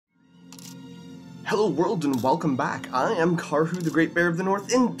Hello world and welcome back. I am Karhu, the Great Bear of the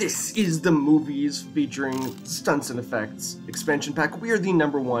North, and this is the movies featuring Stunts and Effects expansion pack. We are the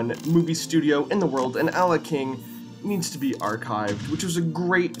 #1 movie studio in the world, and Ala King needs to be archived, which was a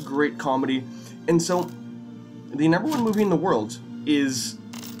great comedy. And so, the #1 movie in the world is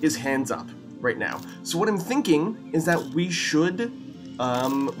Hands Up right now. So what I'm thinking is that we should,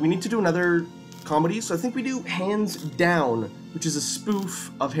 we need to do another comedy, so I think we do Hands Down, which is a spoof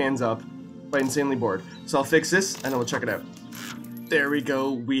of Hands Up by Insanely Bored. So I'll fix this and then we'll check it out. There we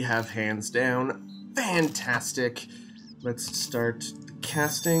go, we have Hands Down. Fantastic. Let's start the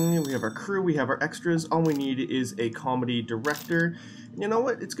casting. We have our crew, we have our extras. All we need is a comedy director. You know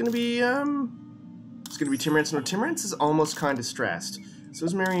what? It's gonna be Tim Rance. No, Tim Rance is almost kind of stressed. So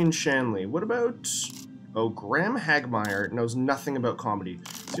is Marion Shanley. What about... Oh, Graham Hagmeyer knows nothing about comedy.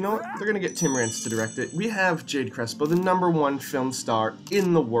 So you know what? They're gonna get Tim Rance to direct it. We have Jade Crespo, the #1 film star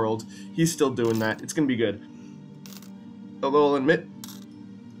in the world. He's still doing that. It's gonna be good. Although I'll admit,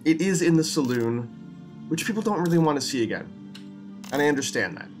 it is in the saloon, which people don't really want to see again. And I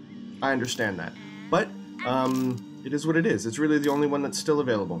understand that. I understand that. But, it is what it is. It's really the only one that's still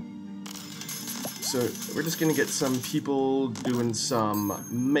available. So we're just gonna get some people doing some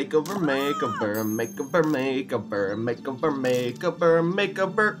makeover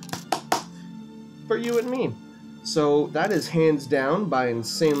for you and me. So that is Hands Down by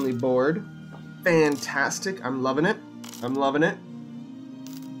Insanely Bored. Fantastic. I'm loving it. I'm loving it.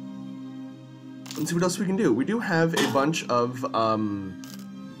 Let's see what else we can do. We do have a bunch of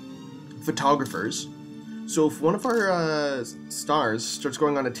photographers. So if one of our stars starts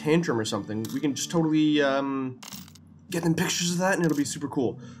going on a tantrum or something, we can just totally get them pictures of that and it'll be super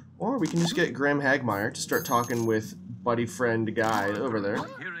cool. Or we can just get Graham Hagmeyer to start talking with buddy friend guy over there.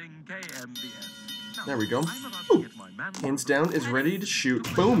 There we go. Ooh. Hands Down is ready to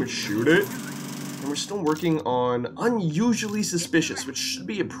shoot. Boom, shoot it. And we're still working on Unusually Suspicious, which should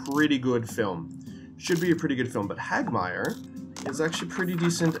be a pretty good film. Should be a pretty good film, but Hagmeyer is actually pretty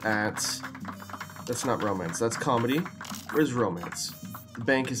decent at... That's not romance, that's comedy. Where's romance? The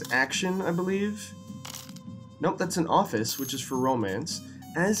bank is action, I believe. Nope, that's an office, which is for romance.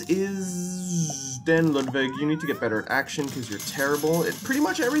 As is Dan Ludwig. You need to get better at action because you're terrible at pretty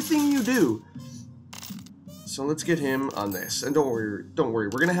much everything you do. So let's get him on this. And don't worry,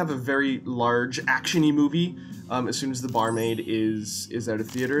 we're gonna have a very large action-y movie as soon as The Barmaid is out of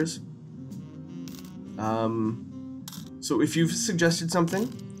theaters. So if you've suggested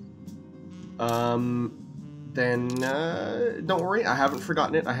something, then don't worry, I haven't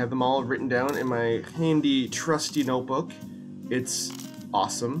forgotten it. I have them all written down in my handy, trusty notebook. It's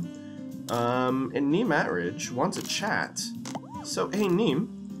awesome. And Neem Atridge wants a chat. So, hey Neem,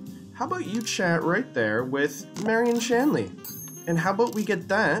 how about you chat right there with Marion Shanley? And how about we get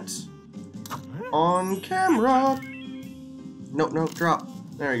that on camera? No, drop.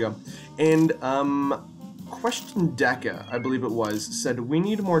 There we go. And, Question Deca, I believe it was, said we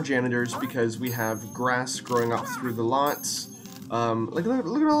need more janitors because we have grass growing up through the lots. Look at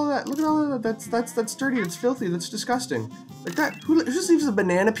all of that. Look at all of that. That's dirty. That's filthy. That's disgusting. Like that. Who just leaves a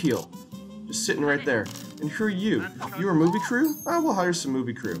banana peel just sitting right there? And who are you? You are movie crew? Oh, we'll hire some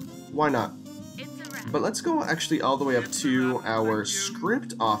movie crew. Why not? But let's go actually all the way up to our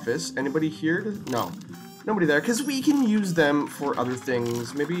script office. Anybody here? No. Nobody there, because we can use them for other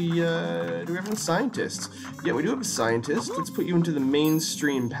things. Maybe, do we have any scientists? Yeah, we do have a scientist. Let's put you into the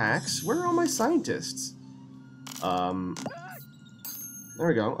mainstream packs. Where are all my scientists? There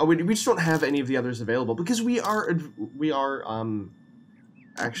we go. Oh, we just don't have any of the others available, because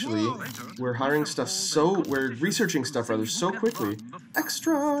actually, we're hiring stuff we're researching stuff, rather, so quickly.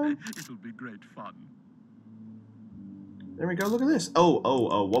 Extra! It'll be great fun. There we go, look at this.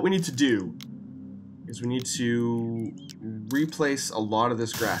 Oh, what we need to do is we need to replace a lot of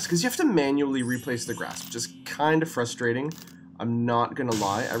this grass, because you have to manually replace the grass, which is kind of frustrating. I'm not gonna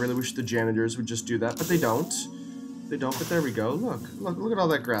lie. I really wish the janitors would just do that, but they don't. They don't, but there we go. Look at all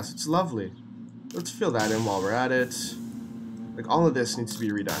that grass. It's lovely. Let's fill that in while we're at it. Like, all of this needs to be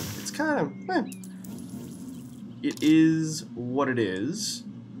redone. It's kind of, It is what it is.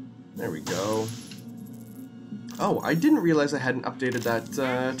 There we go. Oh, I didn't realize I hadn't updated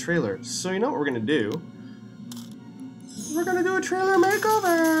that trailer. So you know what we're gonna do? We're gonna do a trailer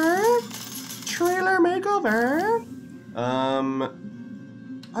makeover! Trailer makeover! I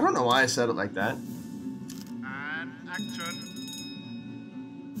don't know why I said it like that. And action.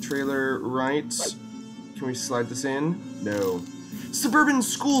 Trailer right. Can we slide this in? No. Suburban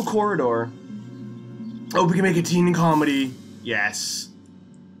school corridor. Oh, we can make a teen comedy. Yes.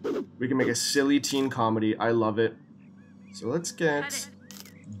 We can make a silly teen comedy. I love it. So let's get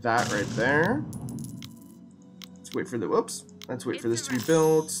that right there. Let's wait for the, whoops. Let's wait for this to be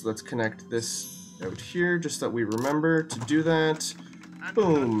built. Let's connect this out here, just so that we remember to do that.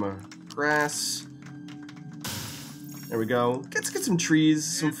 Boom. Grass. There we go. Let's get some trees,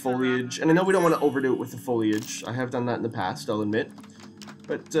 some foliage. And I know we don't want to overdo it with the foliage. I have done that in the past, I'll admit.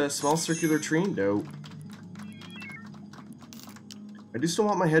 But small circular tree, no. I do still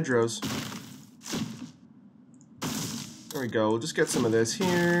want my hedgerows. There we go. We'll just get some of this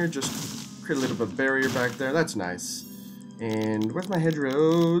here. Just create a little bit of barrier back there. That's nice. And where's my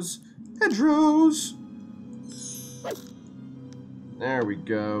hedgerows? Hedgerows! There we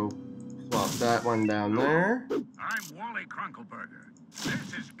go. Plop that one down there. I'm Wally Crunkleberger.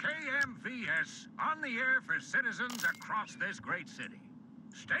 This is KMVS on the air for citizens across this great city.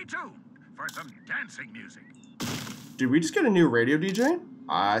 Stay tuned for some dancing music. Did we just get a new radio DJ?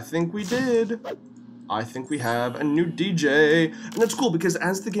 I think we did. I think we have a new DJ. And that's cool because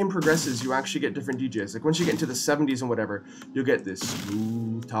as the game progresses, you actually get different DJs. Like once you get into the 70s and whatever, you'll get this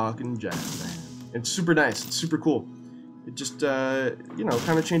smooth talking jazz band. It's super nice. It's super cool. It just, you know,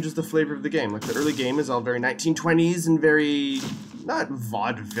 kind of changes the flavor of the game. Like the early game is all very 1920s and very, not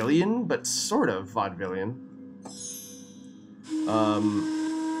vaudevillian, but sort of vaudevillian.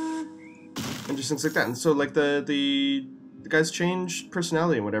 And just things like that. And so like the guys change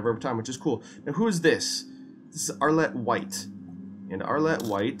personality and whatever over time, which is cool. Now who is this? This is Arlette White. And Arlette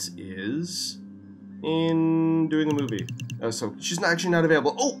White is in doing a movie. Oh, so she's not actually not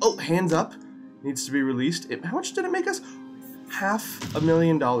available. Oh, Hands Up needs to be released. How much did it make us?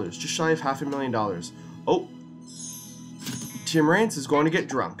 $500,000. Just shy of $500,000. Oh. Tim Rance is going to get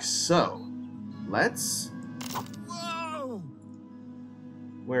drunk. So, let's... Whoa!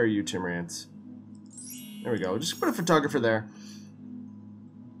 Where are you, Tim Rance? There we go. Just put a photographer there.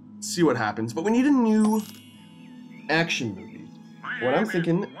 See what happens. But we need a new action movie. What I'm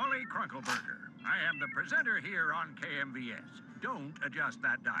thinking... Wally Crunkleberger. I am the presenter here on KMVS. Don't adjust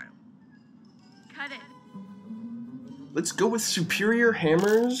that dial. Cut it. Let's go with Superior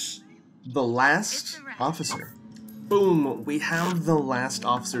Hammers, The Last Officer. Boom, we have The Last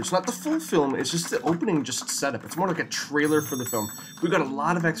Officer. It's not the full film, it's just the opening just setup. It's more like a trailer for the film. We've got a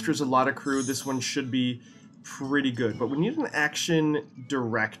lot of extras, a lot of crew. This one should be pretty good, but we need an action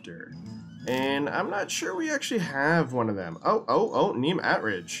director. And I'm not sure we actually have one of them. Oh, Neem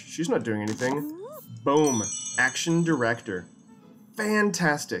Atridge. She's not doing anything. Boom, action director.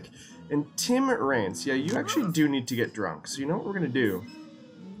 Fantastic. And Tim Rance, yeah, you actually do need to get drunk. So you know what we're gonna do?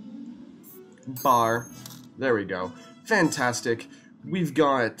 Bar. There we go. Fantastic. We've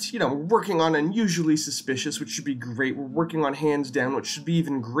got, you know, we're working on Unusually Suspicious, which should be great. We're working on Hands Down, which should be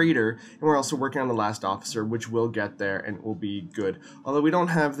even greater. And we're also working on The Last Officer, which will get there and will be good. Although we don't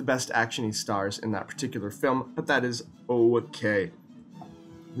have the best action-y stars in that particular film, but that is okay.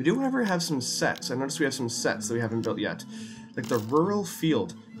 We do, however, have some sets. I noticed we have some sets that we haven't built yet. Like the rural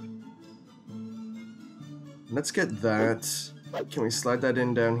field. Let's get that. Can we slide that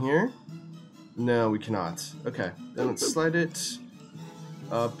in down here? No, we cannot. Okay, then let's slide it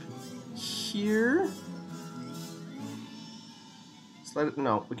up here. Slide it.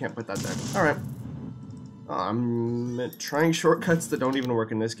 No, we can't put that there. All right. Oh, I'm trying shortcuts that don't even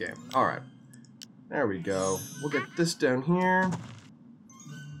work in this game. All right. There we go. We'll get this down here.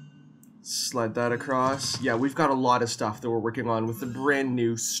 Slide that across. Yeah, we've got a lot of stuff that we're working on with the brand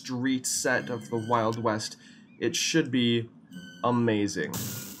new street set of the Wild West. It should be amazing.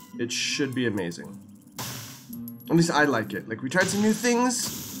 It should be amazing. At least I like it. Like, we tried some new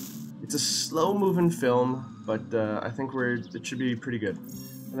things. It's a slow-moving film, but I think it should be pretty good.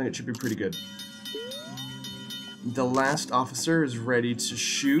 I think it should be pretty good. The Last Officer is ready to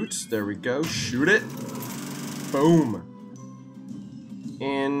shoot. There we go. Shoot it. Boom.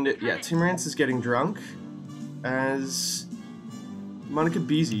 And, yeah, Tim Rance is getting drunk as Monica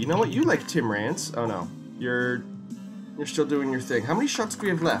Beasy. You know what? You like Tim Rance. Oh, no. You're still doing your thing. How many shots do we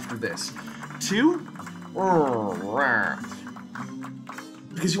have left of this? 2?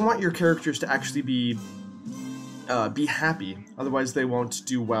 Because you want your characters to actually be happy. Otherwise, they won't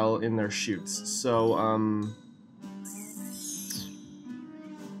do well in their shoots. So,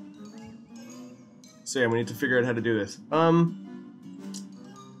 yeah, we need to figure out how to do this.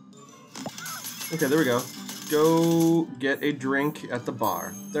 Okay, there we go. Go get a drink at the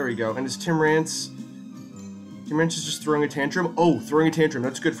bar. There we go. And is Tim Rance... Tim Rance is just throwing a tantrum? Oh, throwing a tantrum.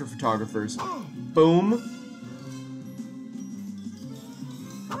 That's good for photographers. Boom.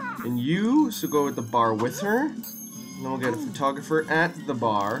 And you, so go at the bar with her. And then we'll get a photographer at the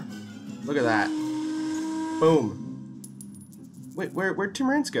bar. Look at that. Boom. Wait, where'd Tim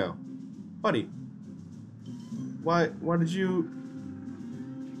Rance go? Buddy. Why did you...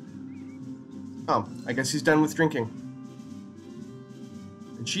 Oh, I guess he's done with drinking.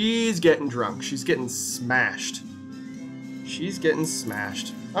 And she's getting drunk. She's getting smashed. She's getting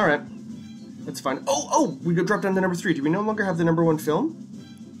smashed. Alright. That's fine. Oh! We got dropped down to number 3. Do we no longer have the number 1 film?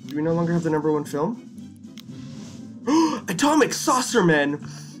 Do we no longer have the number 1 film? Atomic Saucer Men!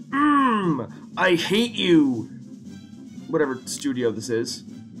 I hate you! Whatever studio this is.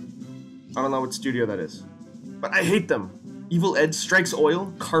 I don't know what studio that is. But I hate them. Evil Ed Strikes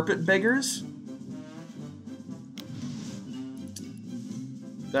Oil? Carpet Beggars?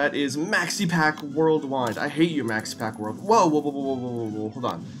 That is Maxi Pack Worldwide. I hate you, Maxi Pack World. Whoa, hold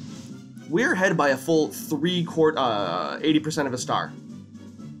on. We're ahead by a full 80% of a star.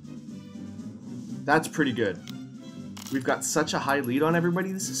 That's pretty good. We've got such a high lead on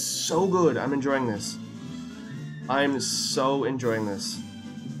everybody. This is so good. I'm enjoying this. I'm so enjoying this.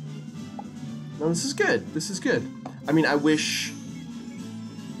 No, this is good. This is good. I mean, I wish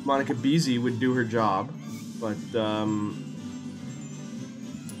Monica Beasy would do her job, but,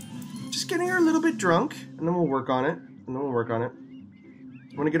 just getting her a little bit drunk, and then we'll work on it. I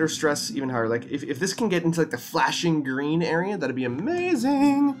want to get her stress even higher. Like, if this can get into, like, the flashing green area, that'd be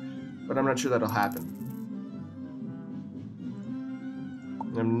amazing. But I'm not sure that'll happen.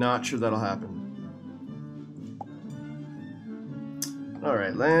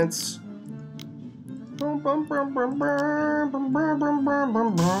 Alright, Lance.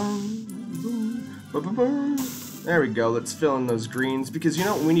 There we go, let's fill in those greens, because you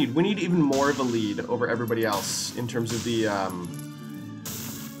know what we need? We need even more of a lead over everybody else in terms of the,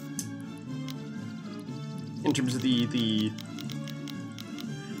 the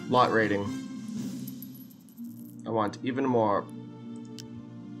lot rating. I want even more.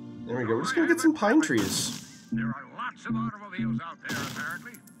 There we go, we're just gonna get some pine trees. There are lots of automobiles out there,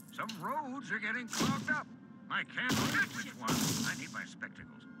 apparently. Some roads are getting clogged up. I can't read which one. I need my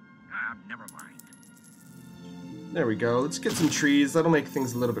spectacles. Ah, never mind. There we go. Let's get some trees. That'll make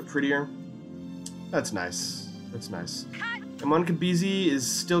things a little bit prettier. That's nice. That's nice. And Monica Beasy is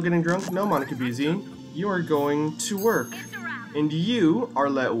still getting drunk? No, Monica Beasy. You are going to work. And you,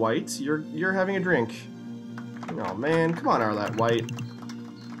 Arlette White, you're having a drink. Oh man, come on, Arlette White.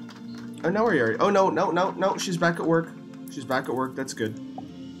 Oh no, where are you? Oh no, she's back at work. She's back at work. That's good.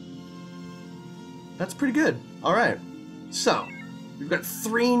 That's pretty good. Alright. So, we've got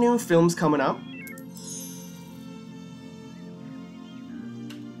 3 new films coming up.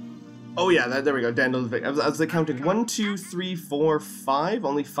 Oh yeah, there we go. Daniel Vic. I was like counting 1, 2, 3, 4, 5.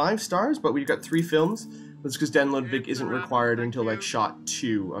 Only 5 stars, but we've got 3 films. That's because Dan Ludwig isn't required until like shot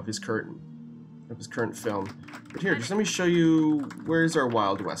 2 of his current film. But here, just let me show you. Where's our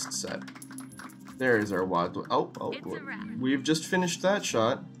Wild West set? There is our Wild West. Oh, we've just finished that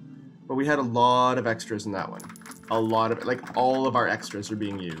shot, but we had a lot of extras in that one. A lot of, like, all of our extras are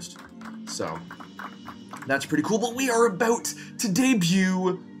being used. So that's pretty cool. But we are about to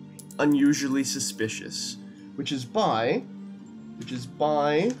debut Unusually Suspicious, which is by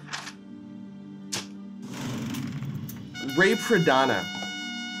Ray Pradana.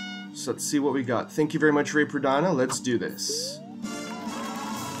 So let's see what we got. Thank you very much, Ray Pradana. Let's do this.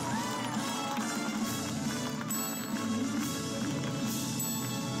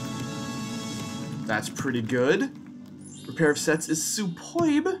 That's pretty good. Repair of sets is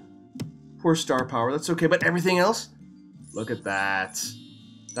superb. Poor star power, that's okay, but everything else? Look at that.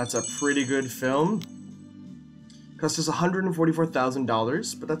 That's a pretty good film. Cost us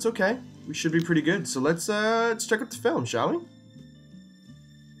 $144,000, but that's okay. We should be pretty good. So let's check out the film, shall we?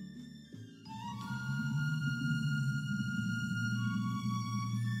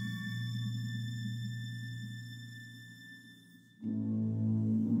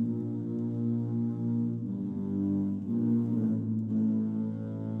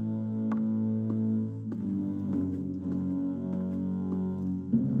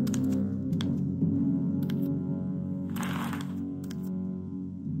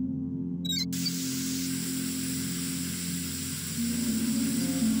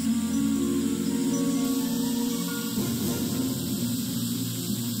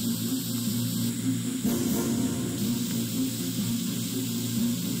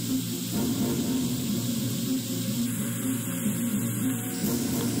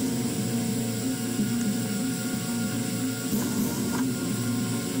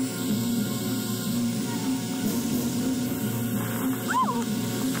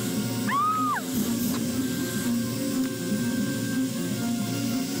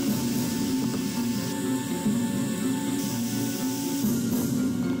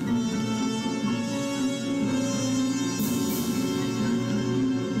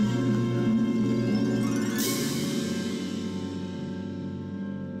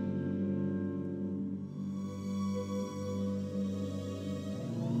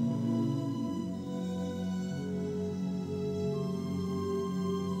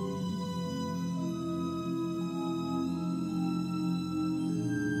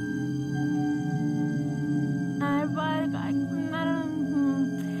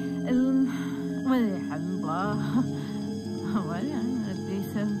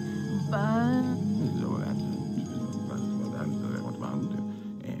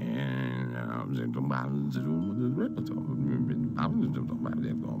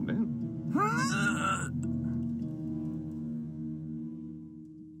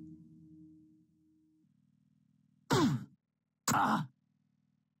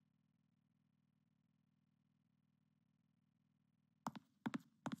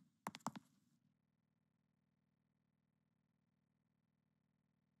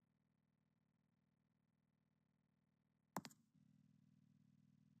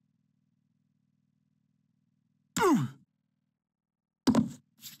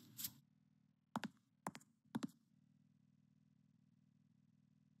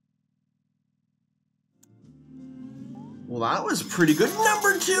 Well, that was pretty good.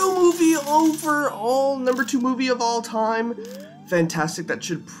 Number 2 movie overall. Number 2 movie of all time. Fantastic. That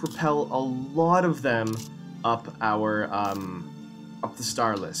should propel a lot of them up our, up the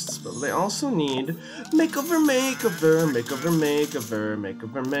star lists. But they also need makeover.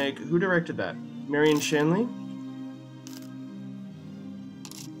 Who directed that? Marion Shanley?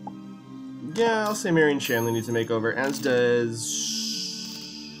 Yeah, I'll say Marion Shanley needs a makeover, as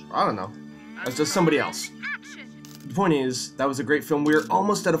does... I don't know. As does somebody else. The point is, that was a great film. We're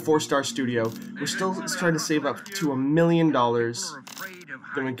almost at a 4-star studio. We're still trying to save up to $1 million.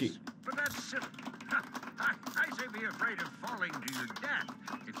 Then we can... But that's silly. I say be afraid of falling to your death.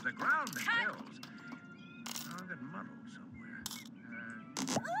 It's the ground that kills. I'll get muddled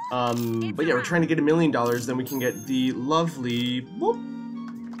somewhere. But yeah, we're trying to get $1 million, then we can get the lovely... Whoop.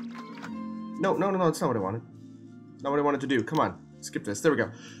 No, it's not what I wanted. It's not what I wanted to do. Come on, skip this. There we go.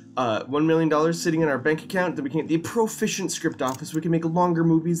 $1 million sitting in our bank account, then we can get the proficient script office. We can make longer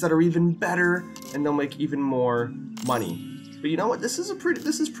movies that are even better, and they'll make even more money. But you know what? This is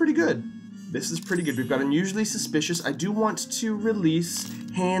pretty good. This is pretty good. We've got Unusually Suspicious. I do want to release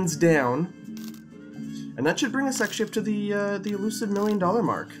Hands Down, and that should bring us actually up to the elusive $1 million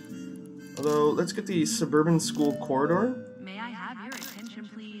mark. Although, let's get the Suburban School Corridor. May I have your attention,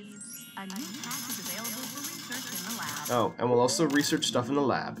 please? A new task is available for research in the lab. Oh, and we'll also research stuff in the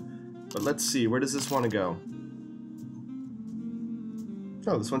lab. But let's see, where does this want to go?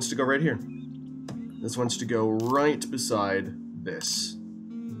 Oh, this wants to go right here. This wants to go right beside this.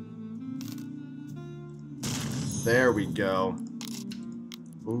 There we go.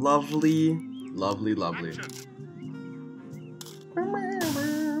 Lovely, lovely, lovely.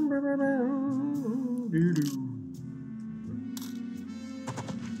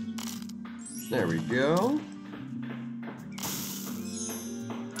 There we go.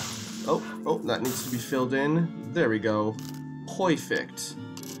 Oh, that needs to be filled in. There we go. Perfect.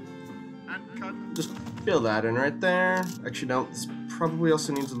 Just fill that in right there. Actually, no, this probably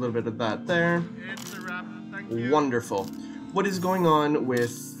also needs a little bit of that there. Wonderful. What is going on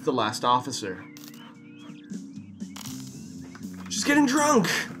with the last officer? She's getting drunk!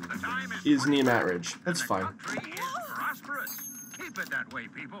 Is Neem Atridge. That's fine. Keep it that way,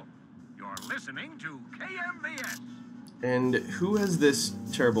 people. You're listening to KMVS. And who has this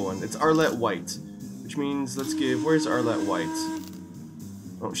terrible one? It's Arlette White. Which means, let's give... Where's Arlette White?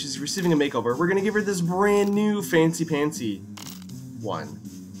 Oh, she's receiving a makeover. We're gonna give her this brand new fancy-pantsy one.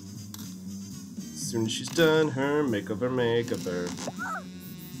 As soon as she's done her makeover.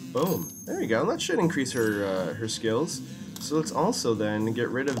 Boom. There you go. That should increase her, her skills. So let's also then get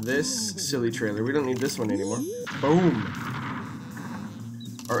rid of this silly trailer. We don't need this one anymore. Boom.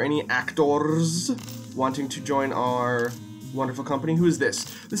 Are any actors wanting to join our wonderful company? Who is this?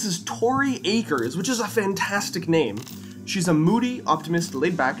 This is Tori Akers, which is a fantastic name. She's a moody, optimist,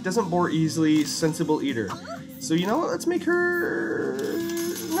 laid back, doesn't bore easily, sensible eater. So you know what? Let's make her...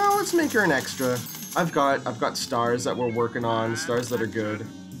 No, let's make her an extra. I've got stars that we're working on, stars that are good.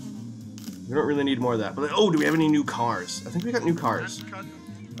 We don't really need more of that. But oh, do we have any new cars? I think we got new cars.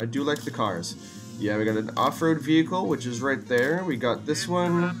 I do like the cars. Yeah, we got an off-road vehicle, which is right there. We got this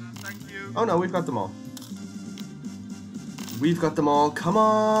one. Oh no, we've got them all. We've got them all. Come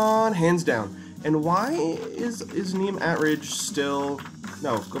on, hands down. And why is Neem Atridge still...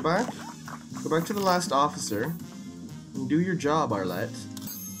 No, go back. Go back to the last officer. And do your job, Arlette.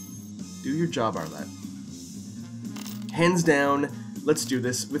 Do your job, Arlette. Hands down, let's do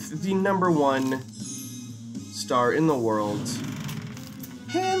this with the #1 star in the world.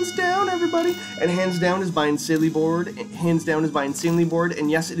 Hands down, everybody! And Hands Down is by Insanely Bored. Hands Down is by Insanely Bored. And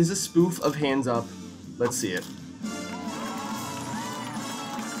yes, it is a spoof of Hands Up. Let's see it.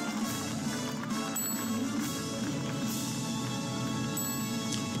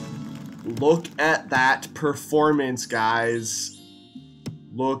 Look at that performance, guys.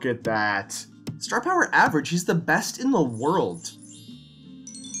 Look at that. Star Power average, he's the best in the world.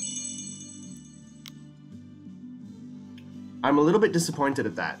 I'm a little bit disappointed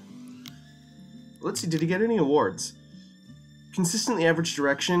at that. Let's see, did he get any awards? Consistently average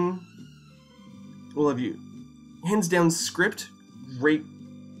direction. We'll have you. Hands down script. Great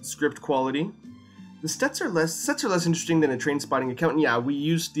script quality. The sets are less interesting than a train spotting account. And yeah, we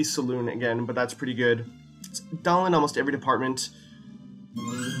used the saloon again, but that's pretty good. It's dull in almost every department.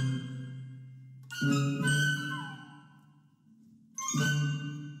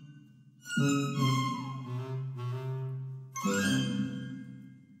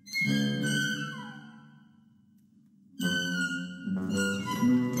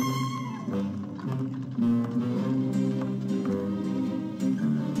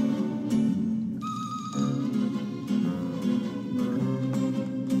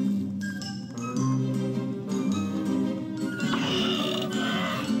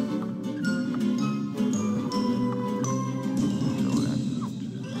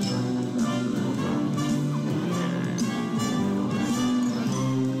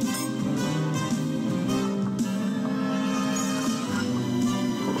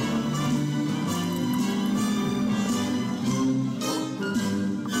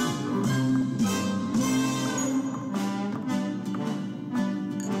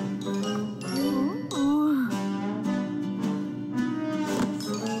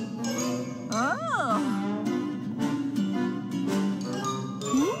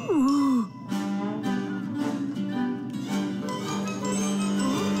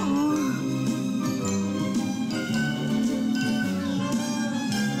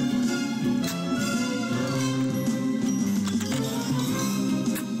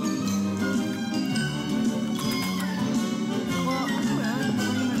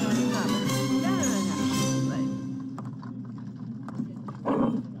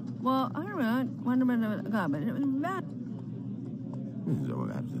 Well, I don't know. Wonder when it got, but it was bad.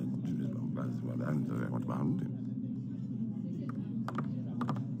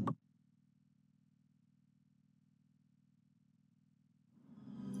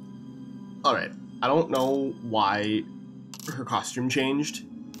 Alright, I don't know why her costume changed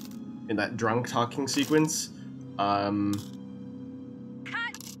in that drunk talking sequence. Now,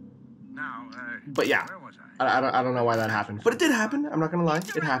 But yeah, where was I? I don't know why that happened, but it did happen. I'm not gonna lie,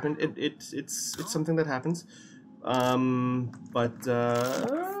 it happened. It's something that happens. Yeah,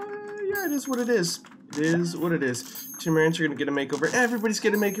 it is what it is. It is what it is. Tim Rance, you're gonna get a makeover. Everybody's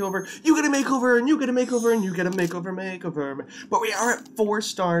getting a makeover. You get a makeover, and you get a makeover, and you get a makeover. But we are at 4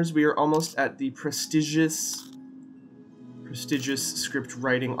 stars. We are almost at the prestigious script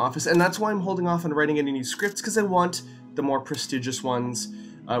writing office, and that's why I'm holding off on writing any new scripts, because I want the more prestigious ones.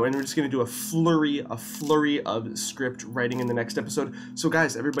 And we're just going to do a flurry of script writing in the next episode. So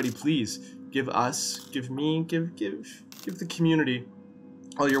guys, everybody, please give the community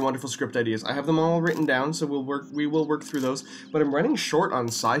all your wonderful script ideas. I have them all written down, so we will work through those. But I'm running short on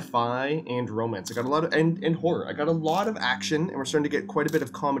sci-fi and romance. I got a lot of and horror. I got a lot of action, and we're starting to get quite a bit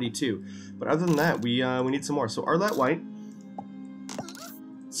of comedy too. But other than that, we need some more. So Arlette White,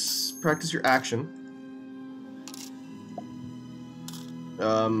 practice your action.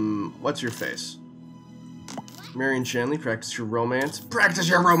 What's your face? Marion Shanley, practice your romance. Practice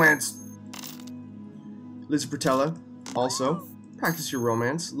your romance! Liz Bertella, also, practice your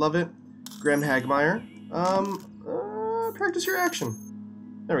romance. Love it. Graham Hagmeyer, practice your action.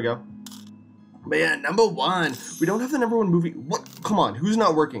 There we go. But yeah, number 1. We don't have the number 1 movie. What? Come on, who's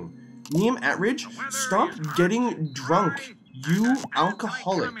not working? Neem Attridge, stop getting drunk, you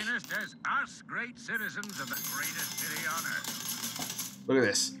alcoholic. Us great citizens of the greatest city on earth. Look at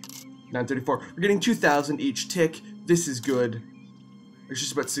this. 934. We're getting 2,000 each tick. This is good. It's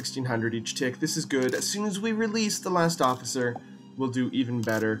just about 1,600 each tick. This is good. As soon as we release The Last Officer, we'll do even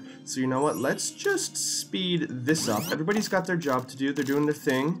better. So you know what? Let's just speed this up. Everybody's got their job to do. They're doing their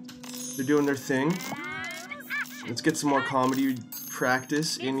thing. Let's get some more comedy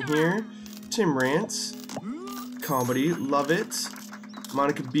practice in here. Tim Rance. Comedy. Love it.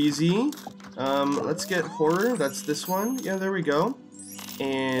 Monica Beasy. Let's get horror. That's this one. Yeah, there we go.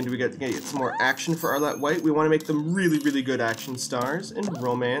 And we got to get some more action for Arlette White. We want to make them really, really good action stars. And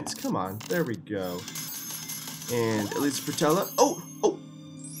romance. Come on. There we go. And Elisa Bertella. Oh!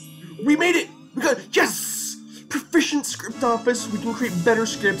 We made it! We got, yes! Proficient script office. We can create better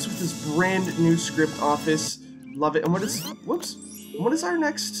scripts with this brand new script office. Love it. And what is, whoops. What is our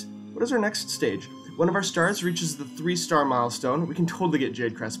next stage? One of our stars reaches the 3-star milestone. We can totally get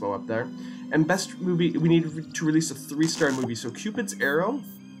Jade Crespo up there. And best movie, we need to release a 3-star movie. So Cupid's Arrow,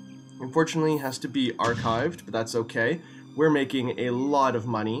 unfortunately, has to be archived, but that's okay. We're making a lot of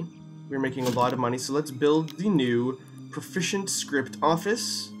money. So let's build the new Proficient Script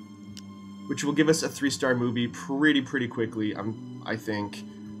Office, which will give us a 3-star movie pretty quickly, I think.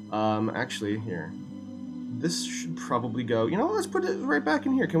 Actually, here. This should probably go... You know what, let's put it right back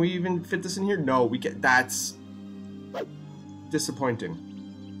in here. Can we even fit this in here? No, we can't. That's disappointing.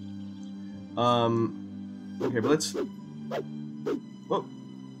 Okay, but let's... Whoa.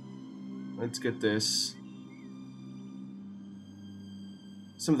 Let's get this.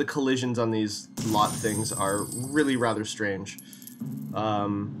 Some of the collisions on these lot things are really rather strange.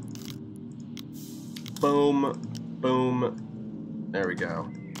 Boom. Boom. There we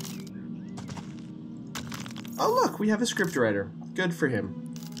go. Oh look, we have a scriptwriter. Good for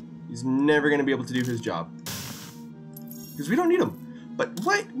him. He's never going to be able to do his job. Because we don't need him. But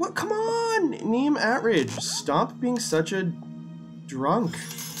what? What? Come on! Neem Atridge, stop being such a drunk.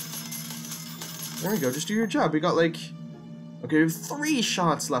 There we go, just do your job. We got like... Okay, we have 3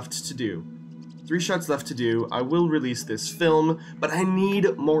 shots left to do. 3 shots left to do. I will release this film, but I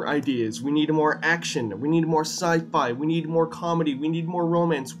need more ideas. We need more action. We need more sci-fi. We need more comedy. We need more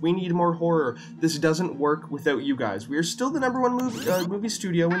romance. We need more horror. This doesn't work without you guys. We are still the #1 movie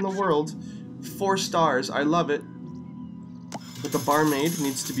studio in the world. 4 stars. I love it. But the barmaid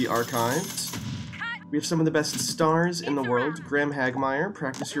needs to be archived. We have some of the best stars in the world. Graham Hagmeyer,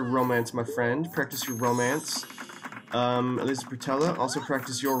 practice your romance, my friend. Practice your romance. Elisa Brutella, also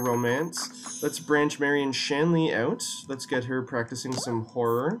practice your romance. Let's branch Marion Shanley out. Let's get her practicing some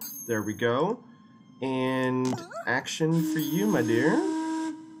horror. There we go. And action for you, my dear.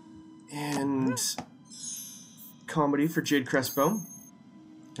 And comedy for Jade Crespo.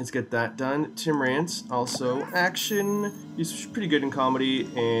 Let's get that done. Tim Rance, also action. He's pretty good in comedy.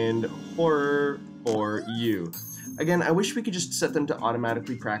 And horror for you. Again, I wish we could just set them to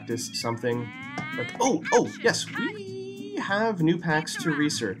automatically practice something. But, oh, yes, we have new packs to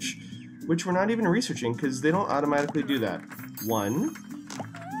research, which we're not even researching because they don't automatically do that. 1,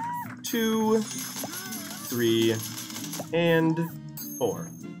 2, 3, and 4.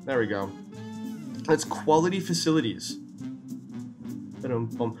 There we go. That's quality facilities.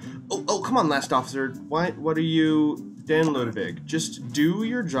 Oh, come on, last officer. What are you, Dan Ludwig? Just do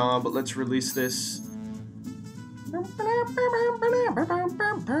your job. Let's release this.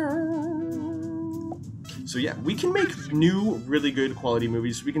 So yeah, we can make new, really good quality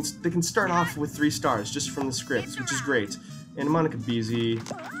movies. They can start off with 3 stars just from the scripts, which is great. And Monica Beasy,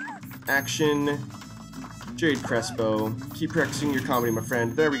 action, Jade Crespo. Keep practicing your comedy, my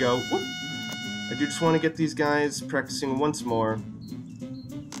friend. There we go. Whoop. I do just want to get these guys practicing once more.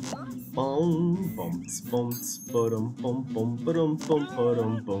 Boom, bumps, bumps, ba-dum, bum, bum, ba-dum, bum,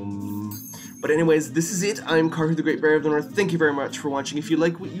 ba-dum, bum. But anyways, this is it. I'm Karhu, the Great Bear of the North. Thank you very much for watching. If you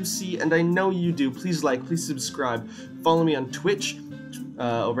like what you see, and I know you do, please like, please subscribe. Follow me on Twitch,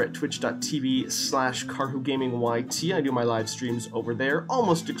 over at twitch.tv/KarhuGamingYT. I do my live streams over there,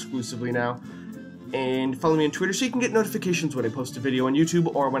 almost exclusively now. And follow me on Twitter so you can get notifications when I post a video on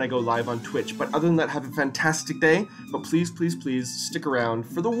YouTube or when I go live on Twitch. But other than that, have a fantastic day. But please, please, please stick around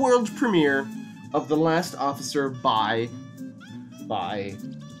for the world premiere of The Last Officer by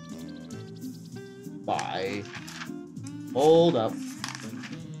hold up.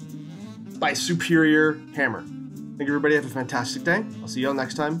 By Superior Hammer. Thank you, everybody. Have a fantastic day. I'll see you all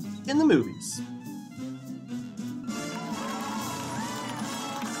next time in the movies.